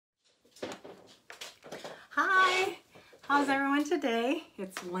How's everyone today?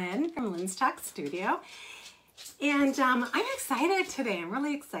 It's Lynn from Lynn's Talk Studio. And I'm excited today. I'm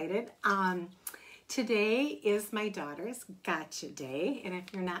really excited. Today is my daughter's gotcha day. And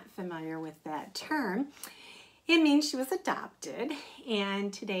if you're not familiar with that term, it means she was adopted.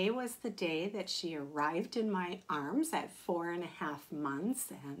 And today was the day that she arrived in my arms at 4.5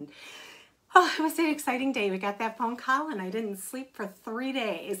 months. And oh, it was an exciting day. We got that phone call and I didn't sleep for 3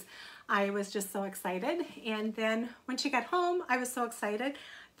 days. I was just so excited. And then when she got home, I was so excited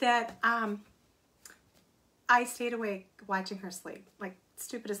that I stayed awake watching her sleep. Like,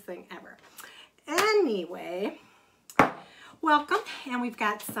 stupidest thing ever. Anyway, welcome. And we've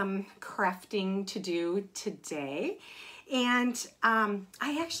got some crafting to do today. And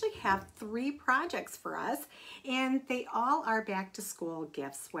I actually have 3 projects for us, and they all are back to school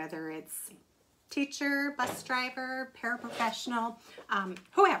gifts, whether it's teacher, bus driver, paraprofessional,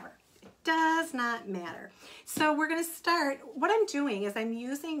 whoever. It does not matter. So we're going to start. What I'm doing is I'm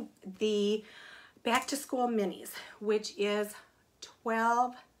using the back to school minis, which is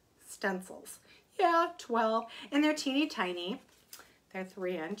 12 stencils. Yeah, 12. And they're teeny tiny. They're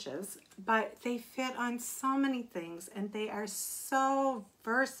 3 inches, but they fit on so many things and they are so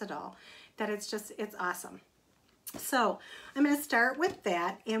versatile that it's awesome. So I'm going to start with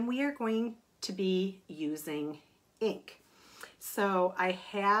that, and we are going to be using ink. So I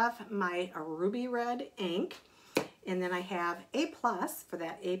have my ruby red ink, and then I have A+ for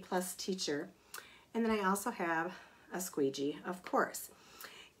that A+ teacher, and then I also have a squeegee, of course.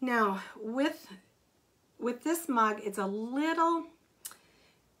 Now with this mug, it's a little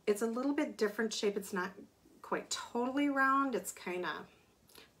bit different shape. It's not quite totally round. It's kind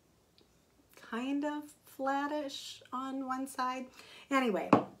of flattish on one side.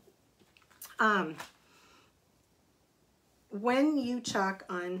 Anyway, when you chalk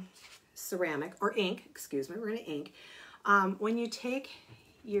on ceramic or ink, excuse me, we're going to ink. When you take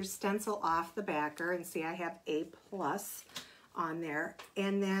your stencil off the backer, and see I have A+ on there,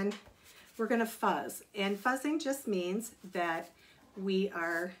 and then we're going to fuzz. And fuzzing just means that we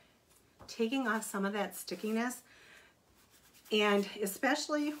are taking off some of that stickiness, and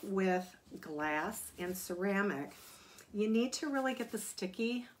especially with glass and ceramic, you need to really get the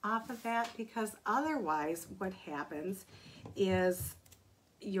sticky off of that, because otherwise what happens is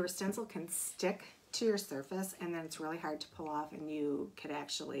your stencil can stick to your surface and then it's really hard to pull off, and you could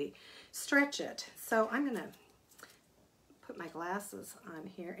actually stretch it. So I'm going to put my glasses on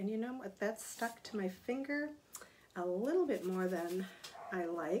here, and you know what, that's stuck to my finger a little bit more than I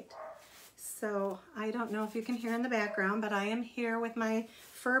liked. So I don't know if you can hear in the background, but I am here with my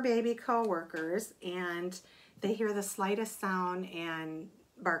fur baby co-workers, and they hear the slightest sound and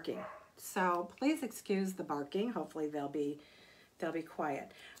barking. So please excuse the barking. Hopefully they'll be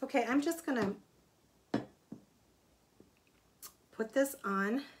quiet. Okay, I'm just gonna put this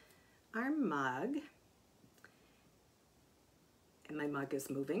on our mug. And my mug is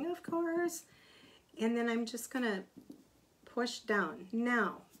moving, of course. And then I'm just gonna push down.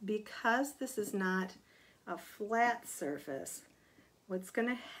 Now, because this is not a flat surface, what's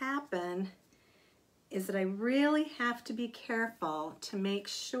gonna happen is that I really have to be careful to make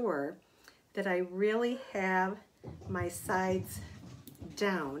sure that I really have my sides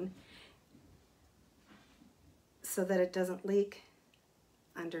down so that it doesn't leak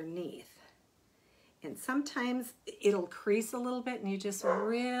underneath. And sometimes it'll crease a little bit, and you just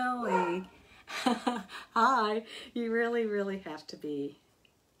really, you really have to be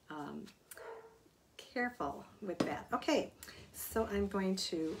careful with that. Okay, so I'm going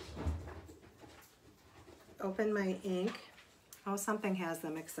to open my ink. Oh, something has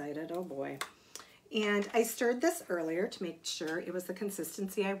them excited. Oh boy. And I stirred this earlier to make sure it was the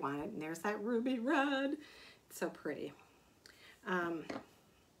consistency I wanted. And there's that ruby red. It's so pretty.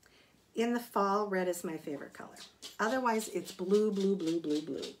 In the fall, red is my favorite color. Otherwise, it's blue.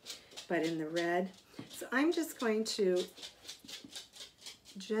 But in the red, so I'm just going to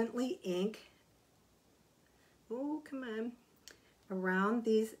gently ink, oh, come on, around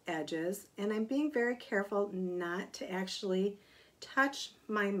these edges. And I'm being very careful not to actually touch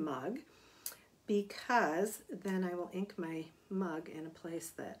my mug, because then I will ink my mug in a place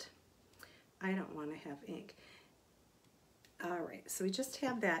that I don't want to have ink. All right, so we just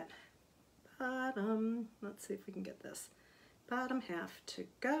have that bottom, let's see if we can get this bottom half to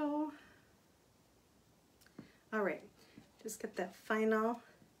go. All right, just get that final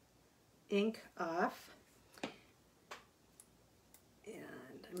ink off.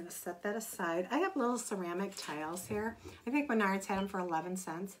 And I'm going to set that aside. I have little ceramic tiles here. I think Menards had them for 11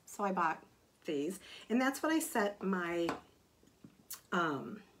 cents, so I bought these. And that's what I set my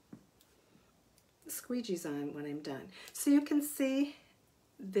squeegees on when I'm done. So you can see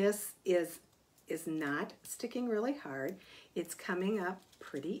this is not sticking really hard. It's coming up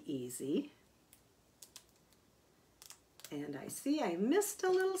pretty easy. And I see I missed a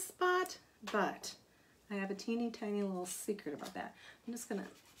little spot, but I have a teeny tiny little secret about that. I'm just gonna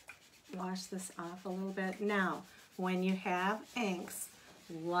wash this off a little bit. Now, when you have inks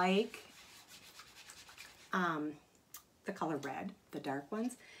like the color red, the dark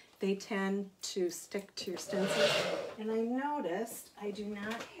ones, they tend to stick to your stencils. And I noticed I do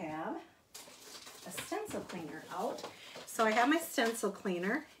not have a stencil cleaner out. So I have my stencil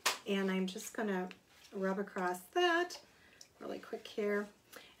cleaner, and I'm just gonna rub across that really quick here.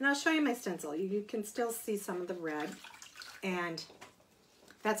 And I'll show you my stencil. You can still see some of the red, and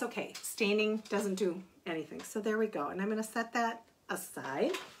that's okay. Staining doesn't do anything. So there we go. And I'm gonna set that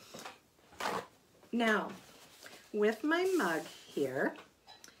aside. Now, with my mug here,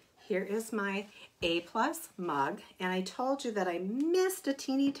 here is my A+ mug, and I told you that I missed a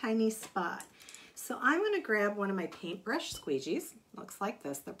teeny tiny spot. So I'm gonna grab one of my paintbrush squeegees. Looks like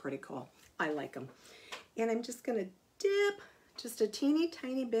this, they're pretty cool. I like them. And I'm just gonna dip just a teeny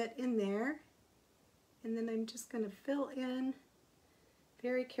tiny bit in there, and then I'm just gonna fill in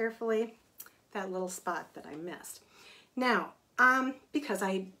very carefully that little spot that I missed. Now, because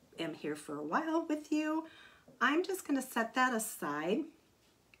I am here for a while with you, I'm just gonna set that aside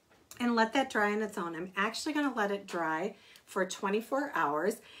and let that dry on its own. I'm actually gonna let it dry for 24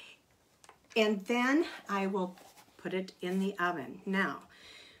 hours, and then I will put it in the oven. Now,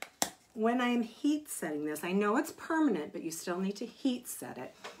 when I'm heat setting this, I know it's permanent, but you still need to heat set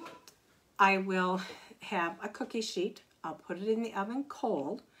it. I will have a cookie sheet. I'll put it in the oven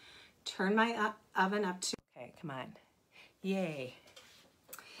cold, turn my oven up to, okay, come on, yay.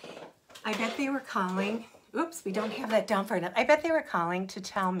 I bet they were calling, oops, we don't have that down far enough. I bet they were calling to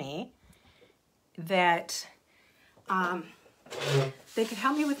tell me that they could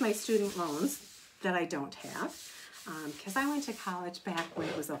help me with my student loans that I don't have, because I went to college back when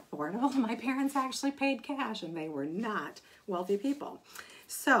it was affordable. My parents actually paid cash, and they were not wealthy people.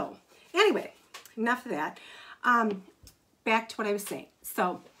 So anyway, enough of that. Back to what I was saying.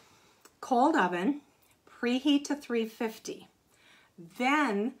 So cold oven, preheat to 350.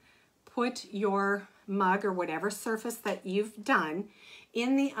 Then put your mug or whatever surface that you've done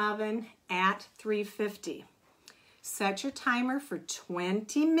in the oven at 350. Set your timer for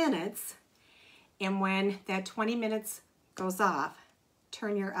 20 minutes, and when that 20 minutes goes off,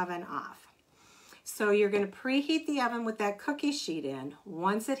 turn your oven off. So you're going to preheat the oven with that cookie sheet in.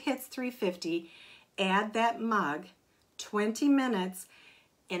 Once it hits 350, add that mug, 20 minutes,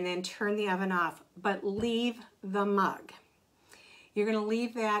 and then turn the oven off, but leave the mug. You're going to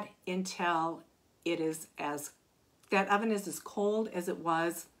leave that until it is that oven is as cold as it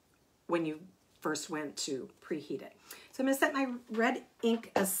was when you first went to preheat it. So I'm going to set my red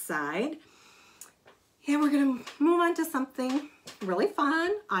ink aside, and we're going to move on to something really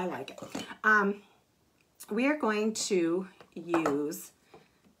fun. I like it. We are going to use,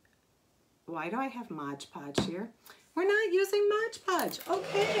 why do I have Mod Podge here? We're not using Mod Podge.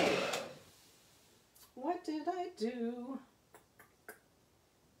 Okay. What did I do?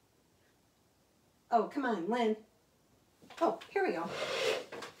 Oh, come on, Lynn. Oh, here we go.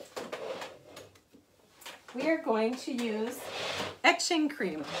 We are going to use etching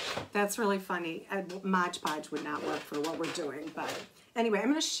cream. That's really funny. Mod Podge would not work for what we're doing, but anyway, I'm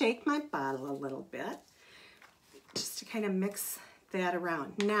going to shake my bottle a little bit just to kind of mix that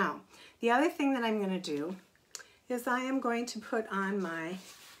around. Now, the other thing that I'm going to do is I am going to put on my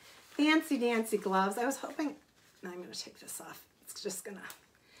fancy dancy gloves. I was hoping, I'm going to take this off. It's just going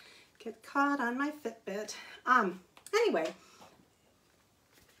to get caught on my Fitbit. Anyway,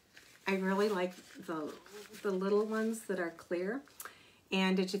 I really like the little ones that are clear.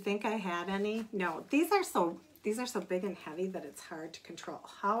 And did you think I had any? No, these are so big and heavy that it's hard to control.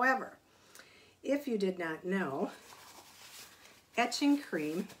 However, if you did not know, etching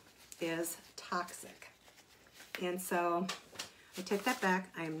cream is toxic. And so I take that back.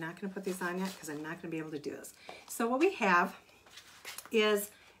 I am not going to put these on yet because I'm not going to be able to do this. So what we have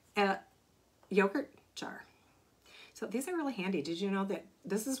is a yogurt jar. So these are really handy. Did you know that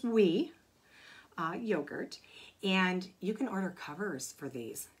this is yogurt, and you can order covers for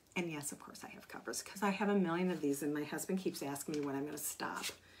these. And yes, of course I have covers because I have a million of these, and my husband keeps asking me when I'm going to stop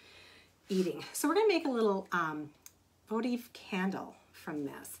eating. So we're going to make a little votive candle from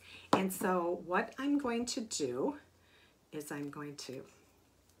this. And so what I'm going to do is I'm going to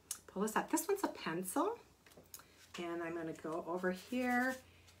pull this up. This one's a pencil, and I'm going to go over here,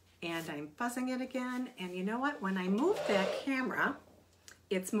 and I'm fuzzing it again. And you know what? When I move that camera,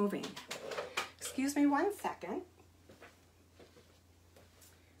 it's moving. excuse me 1 second.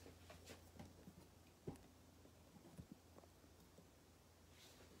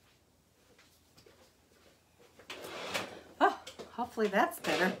 Oh, hopefully that's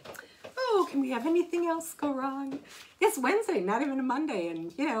better. Oh, can we have anything else go wrong? It's Wednesday, not even a Monday,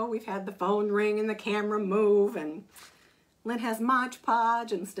 and you know, we've had the phone ring and the camera move, and Lynn has Mod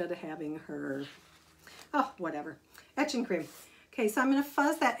Podge instead of having her, oh, whatever, etching cream. Okay, so I'm going to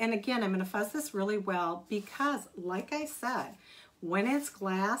fuzz that, and again, I'm going to fuzz this really well because, like I said, when it's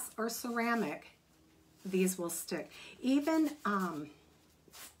glass or ceramic, these will stick. Even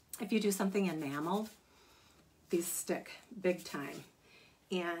if you do something enameled, these stick big time.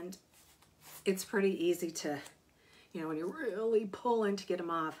 And it's pretty easy to, you know, when you're really pulling to get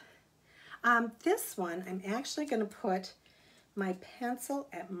them off. This one, I'm actually going to put my pencil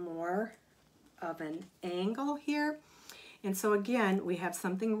at more of an angle here. And so again, we have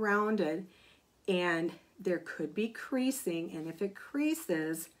something rounded and there could be creasing, and if it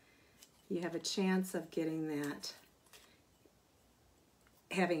creases, you have a chance of getting that,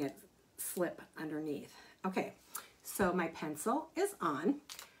 having it slip underneath. Okay, so my pencil is on.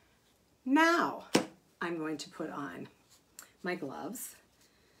 Now I'm going to put on my gloves.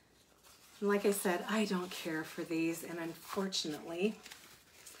 And like I said, I don't care for these, and unfortunately,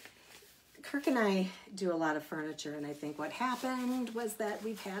 Kirk and I do a lot of furniture, and I think what happened was that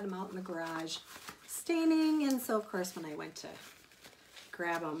we've had them out in the garage staining, and so of course when I went to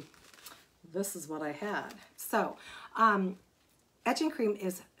grab them, this is what I had. So etching cream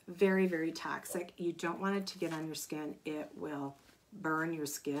is very, very toxic. You don't want it to get on your skin. It will burn your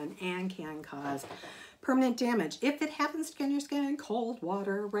skin and can cause permanent damage. If it happens to get on your skin in cold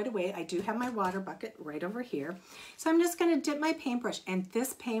water right away, I do have my water bucket right over here. So I'm just going to dip my paintbrush, and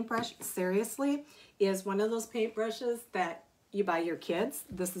this paintbrush, seriously, is one of those paintbrushes that you buy your kids.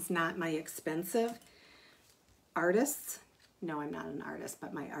 This is not my expensive artists. No, I'm not an artist,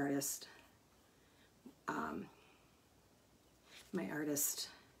 but my artist,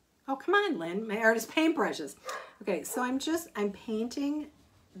 oh, come on, Lynn, my artist paintbrushes. Okay, so I'm painting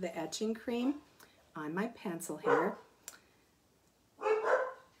the etching cream on my pencil here.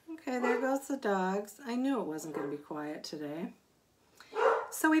 Okay, there goes the dogs. I knew it wasn't going to be quiet today.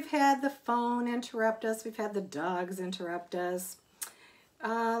 So we've had the phone interrupt us. We've had the dogs interrupt us.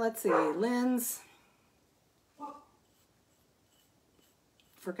 Let's see, Lynn's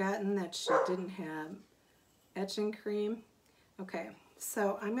forgotten that she didn't have etching cream. Okay,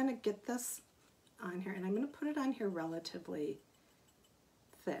 so I'm going to get this on here, and I'm going to put it on here relatively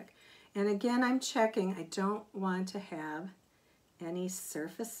thick. And again, I'm checking. I don't want to have any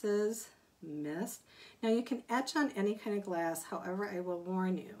surfaces missed. Now you can etch on any kind of glass, however, I will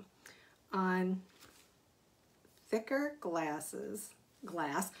warn you, on thicker glass,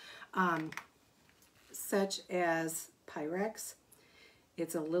 such as Pyrex,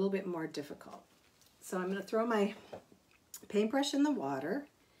 it's a little bit more difficult. So I'm going to throw my paintbrush in the water,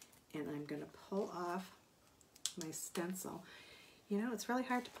 and I'm going to pull off my stencil. You know, it's really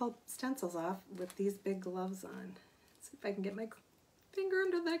hard to pull stencils off with these big gloves on. Let's see if I can get my finger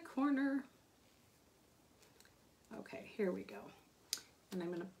under that corner. Okay, here we go. And I'm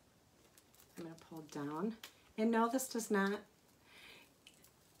gonna pull down. And no, this does not,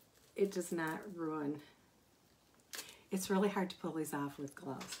 it does not ruin. It's really hard to pull these off with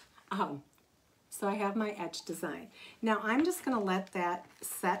gloves. So I have my etch design. Now I'm just gonna let that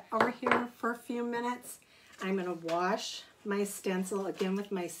set over here for a few minutes. I'm gonna wash my stencil again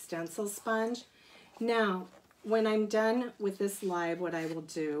with my stencil sponge. Now, when I'm done with this live, what I will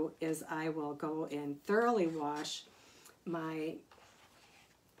do is I will go and thoroughly wash my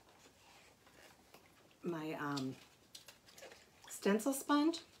stencil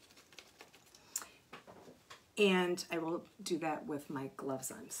sponge, and I will do that with my gloves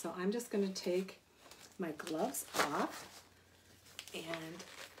on. So I'm just going to take my gloves off and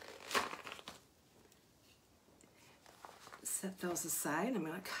set those aside. I'm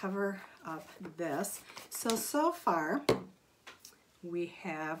going to cover up this. So far we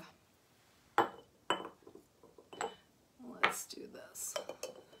have, let's do this.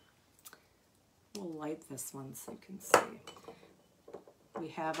 We'll light this one so you can see. We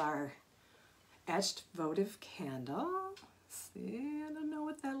have our etched votive candle. See, I don't know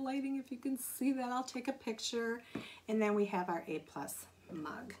what that lighting, if you can see that, I'll take a picture. And then we have our A+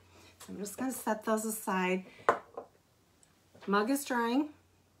 mug. So I'm just going to set those aside. Mug is drying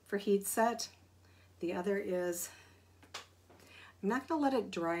for heat set. The other is, I'm not going to let it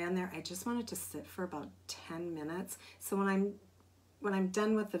dry on there. I just want it to sit for about 10 minutes. So when I'm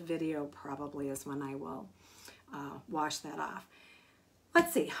done with the video, probably is when I will wash that off.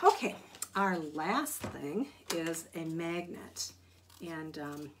 Let's see. Okay, our last thing is a magnet. And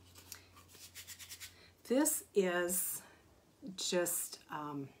this is just,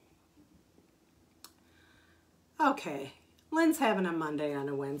 okay, Lynn's having a Monday on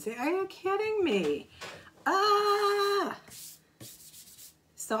a Wednesday. Are you kidding me?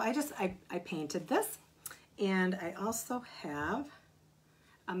 So I painted this, and I also have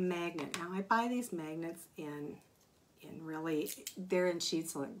a magnet. Now I buy these magnets in really, they're in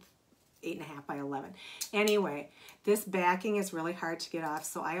sheets like 8.5 by 11. Anyway, this backing is really hard to get off,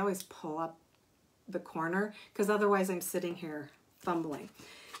 so I always pull up the corner because otherwise I'm sitting here fumbling.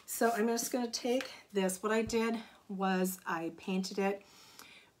 So I'm just going to take this. What I did was I painted it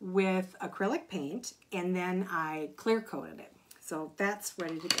with acrylic paint, and then I clear coated it. So that's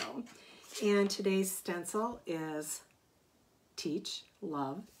ready to go. And today's stencil is Teach,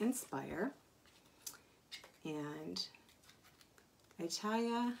 Love, Inspire. And I tell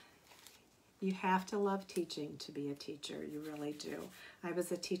you, you have to love teaching to be a teacher. You really do. I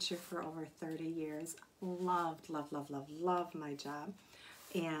was a teacher for over 30 years. Loved, love, love, love, love my job.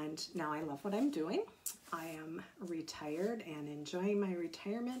 And now I love what I'm doing. I am retired and enjoying my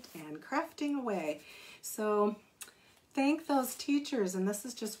retirement and crafting away. So thank those teachers. And this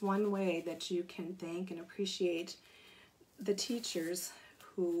is just one way that you can thank and appreciate the teachers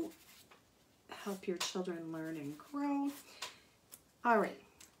who help your children learn and grow. All right.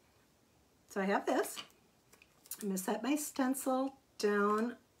 So I have this. I'm going to set my stencil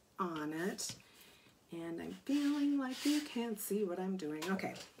down on it. And I'm feeling like you can't see what I'm doing.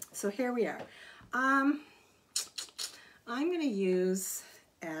 Okay, so here we are. I'm going to use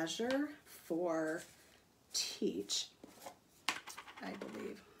Azure for Teach, I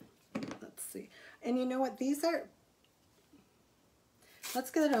believe. Let's see. And you know what? These are,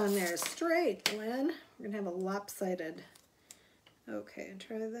 let's get it on there straight, Lynn. We're going to have a lopsided. Okay,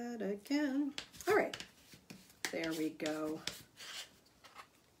 try that again. All right, there we go.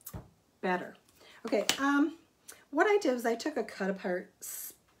 Better. Okay, what I did was I took a cut apart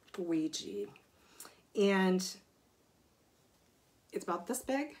squeegee, and it's about this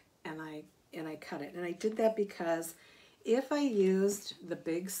big, and I cut it. And I did that because if I used the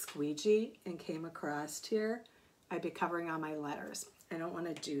big squeegee and came across here, I'd be covering all my letters. I don't want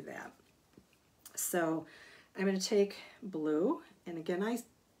to do that. So I'm going to take blue, and again,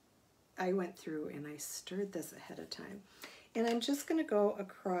 I went through and I stirred this ahead of time. And I'm just going to go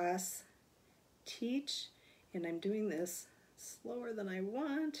across Teach, and I'm doing this slower than I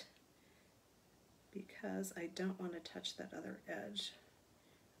want because I don't want to touch that other edge.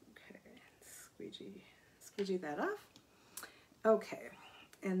 Okay, squeegee that off. Okay,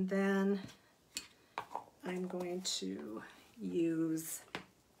 and then I'm going to use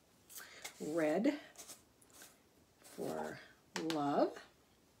red for love.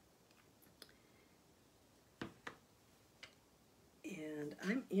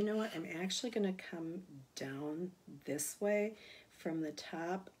 And you know what, I'm actually going to come down this way from the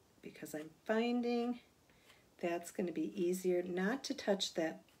top because I'm finding that's going to be easier not to touch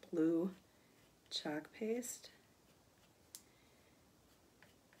that blue chalk paste.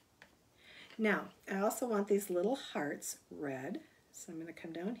 Now, I also want these little hearts red, so I'm going to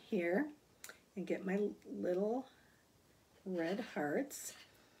come down here and get my little red hearts.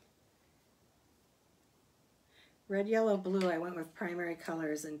 Red, yellow, blue, I went with primary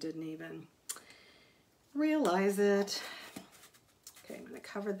colors and didn't even realize it. Okay, I'm going to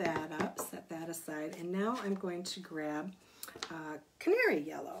cover that up, set that aside, and now I'm going to grab canary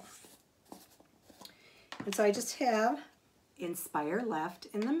yellow. And so I just have Inspire left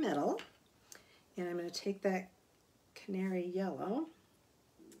in the middle, and I'm going to take that canary yellow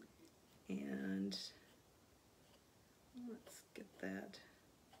and let's get that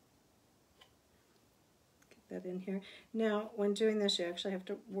in here. Now, when doing this, you actually have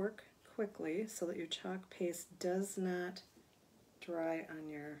to work quickly so that your chalk paste does not dry on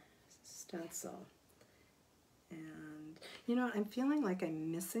your stencil. And you know, I'm feeling like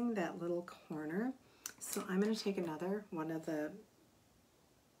I'm missing that little corner, so I'm going to take another one of the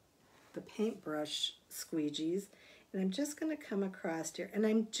paintbrush squeegees, and I'm just going to come across here. And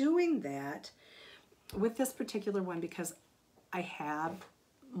I'm doing that with this particular one because I have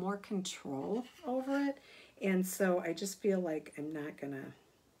more control over it. And so I just feel like I'm not going to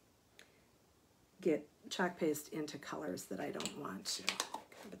get chalk paste into colors that I don't want to.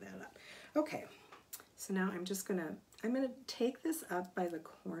 Cover that up. Okay, so now I'm going to take this up by the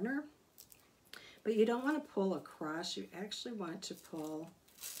corner, but you don't want to pull across. You actually want to pull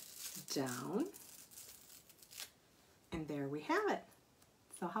down. And there we have it.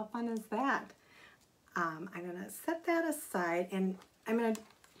 So how fun is that? I'm going to set that aside, and I'm going to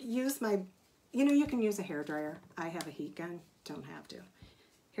use my, you can use a hairdryer. I have a heat gun, don't have to.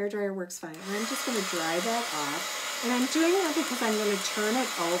 Hairdryer works fine. And I'm just going to dry that off. And I'm doing that because I'm going to turn it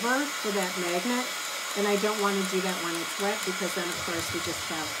over for that magnet. And I don't want to do that when it's wet because then, of course, we just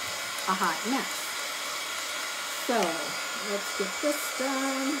have a hot mess. So let's get this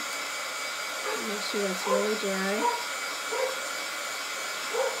done. Make sure it's really dry.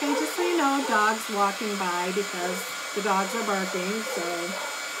 Okay, just so you know, dogs walking by because the dogs are barking, so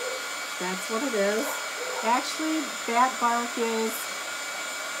that's what it is. Actually, that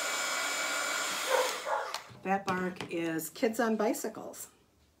bark is kids on bicycles.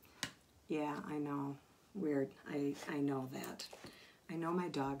 Yeah, I know. Weird. I know that. I know my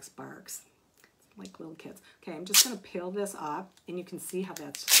dog's barks. Like little kids. Okay, I'm just going to peel this off, and you can see how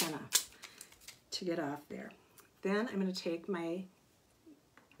that's just going to get off there. Then I'm going to take my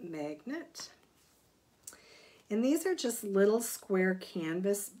magnet, and these are just little square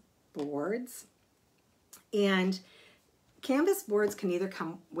canvas boards, and canvas boards can either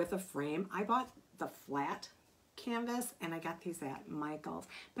come with a frame. I bought the flat canvas, and I got these at Michael's,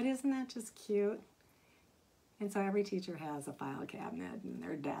 but isn't that just cute? And so every teacher has a file cabinet in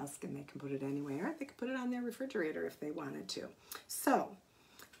their desk, and they can put it anywhere. They can put it on their refrigerator if they wanted to. So,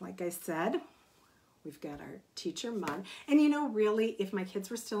 like I said, we've got our teacher mug. And really, if my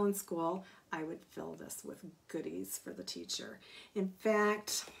kids were still in school, I would fill this with goodies for the teacher. In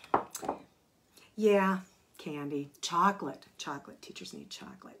fact, yeah, candy, chocolate. Teachers need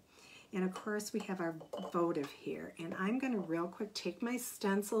chocolate. And of course, we have our votive here. And I'm going to real quick take my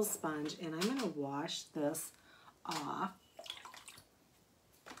stencil sponge, and I'm going to wash this off.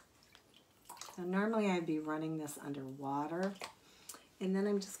 Now, normally I'd be running this under water, and then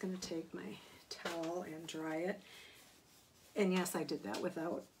I'm just going to take my towel and dry it. And yes, I did that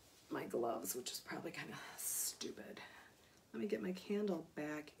without my gloves, which is probably kind of stupid. Let me get my candle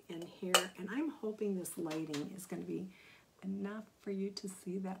back in here, and I'm hoping this lighting is going to be enough for you to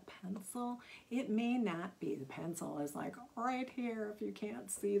see that pencil. It may not be. The pencil is like right here if you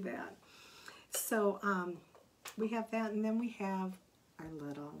can't see that. So we have that, and then we have our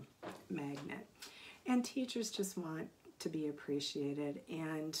little magnet. And teachers just want to be appreciated,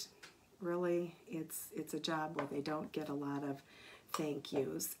 and really it's a job where they don't get a lot of thank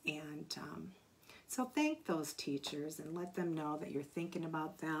yous. And so thank those teachers and let them know that you're thinking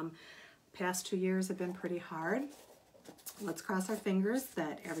about them. Past 2 years have been pretty hard. Let's cross our fingers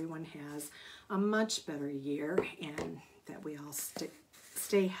that everyone has a much better year and that we all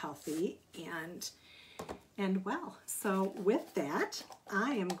stay healthy and well. So with that,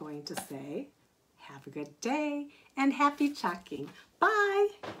 I am going to say have a good day and happy chalking. Bye!